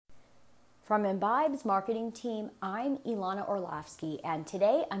From Imbibe's marketing team, I'm Ilana Orlovsky, and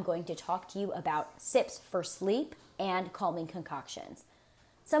today I'm going to talk to you about Sips for sleep and calming concoctions.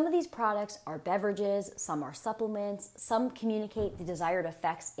 Some of these products are beverages, some are supplements, some communicate the desired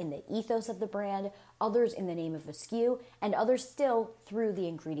effects in the ethos of the brand, others in the name of a SKU, and others still through the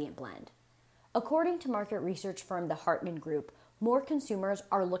ingredient blend. According to market research firm the Hartman Group, more consumers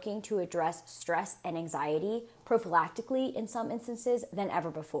are looking to address stress and anxiety prophylactically in some instances than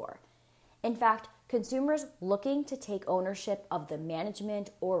ever before. In fact, consumers looking to take ownership of the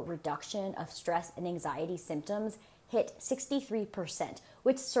management or reduction of stress and anxiety symptoms hit 63%,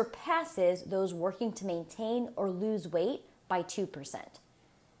 which surpasses those working to maintain or lose weight by 2%.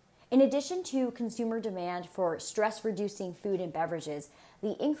 In addition to consumer demand for stress-reducing food and beverages,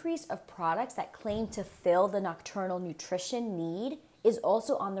 the increase of products that claim to fill the nocturnal nutrition need is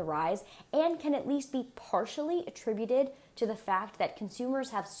also on the rise and can at least be partially attributed to the fact that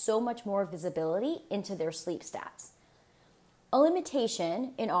consumers have so much more visibility into their sleep stats. A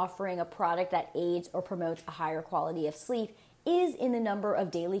limitation in offering a product that aids or promotes a higher quality of sleep is in the number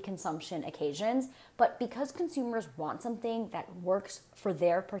of daily consumption occasions, but because consumers want something that works for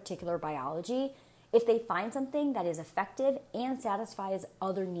their particular biology, if they find something that is effective and satisfies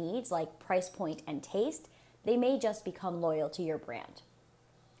other needs like price point and taste, they may just become loyal to your brand.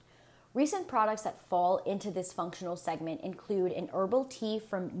 Recent products that fall into this functional segment include an herbal tea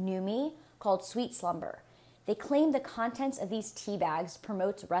from Numi called Sweet Slumber. They claim the contents of these tea bags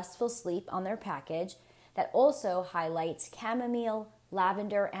promotes restful sleep on their package that also highlights chamomile,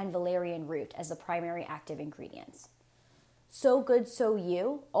 lavender, and valerian root as the primary active ingredients. So Good So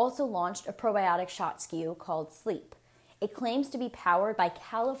You also launched a probiotic shot SKU called Sleep. It claims to be powered by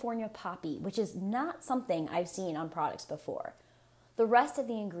California poppy, which is not something I've seen on products before. The rest of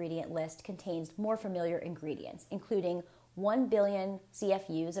the ingredient list contains more familiar ingredients, including 1 billion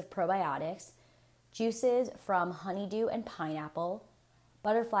CFUs of probiotics, juices from honeydew and pineapple,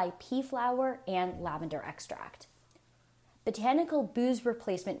 butterfly pea flower, and lavender extract. Botanical booze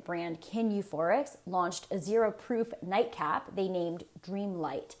replacement brand Kin Euphorics launched a zero-proof nightcap they named Dream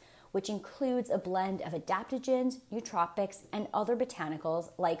Light, which includes a blend of adaptogens, nootropics, and other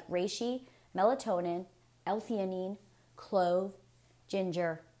botanicals like reishi, melatonin, L-theanine, clove,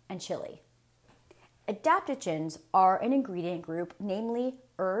 ginger, and chili. Adaptogens are an ingredient group, namely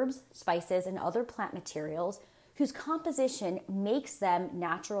herbs, spices, and other plant materials whose composition makes them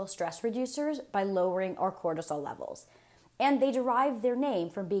natural stress reducers by lowering our cortisol levels. And they derive their name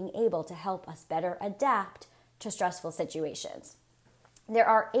from being able to help us better adapt to stressful situations. There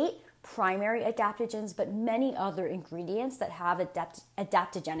are 8 primary adaptogens, but many other ingredients that have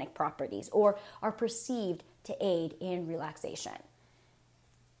adaptogenic properties or are perceived to aid in relaxation.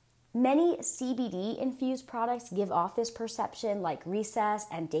 Many CBD-infused products give off this perception, like Recess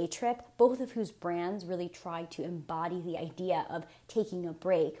and Day Trip, both of whose brands really try to embody the idea of taking a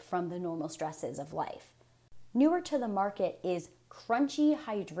break from the normal stresses of life. Newer to the market is Crunchy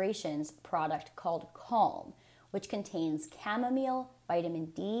Hydration's product called Calm, which contains chamomile, vitamin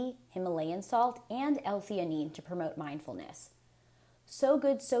D, Himalayan salt, and L-theanine to promote mindfulness. So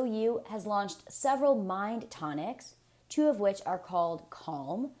Good So You has launched several mind tonics, 2 of which are called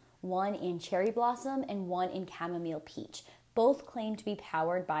Calm, one in cherry blossom and one in chamomile peach. Both claim to be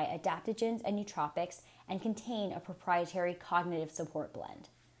powered by adaptogens and nootropics and contain a proprietary cognitive support blend.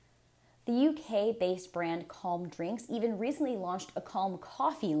 The UK-based brand Calm Drinks even recently launched a Calm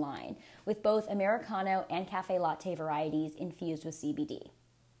coffee line with both Americano and cafe latte varieties infused with CBD.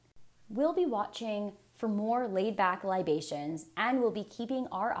 We'll be watching for more laid-back libations, and we'll be keeping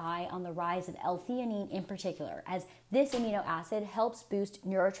our eye on the rise of L-theanine in particular, as this amino acid helps boost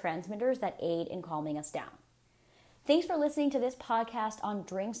neurotransmitters that aid in calming us down. Thanks for listening to this podcast on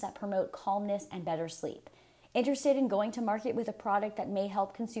drinks that promote calmness and better sleep. Interested in going to market with a product that may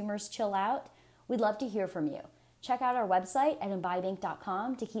help consumers chill out? We'd love to hear from you. Check out our website at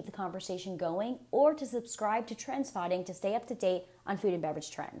imbibeinc.com to keep the conversation going or to subscribe to Trend Spotting to stay up to date on food and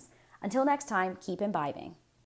beverage trends. Until next time, keep imbibing.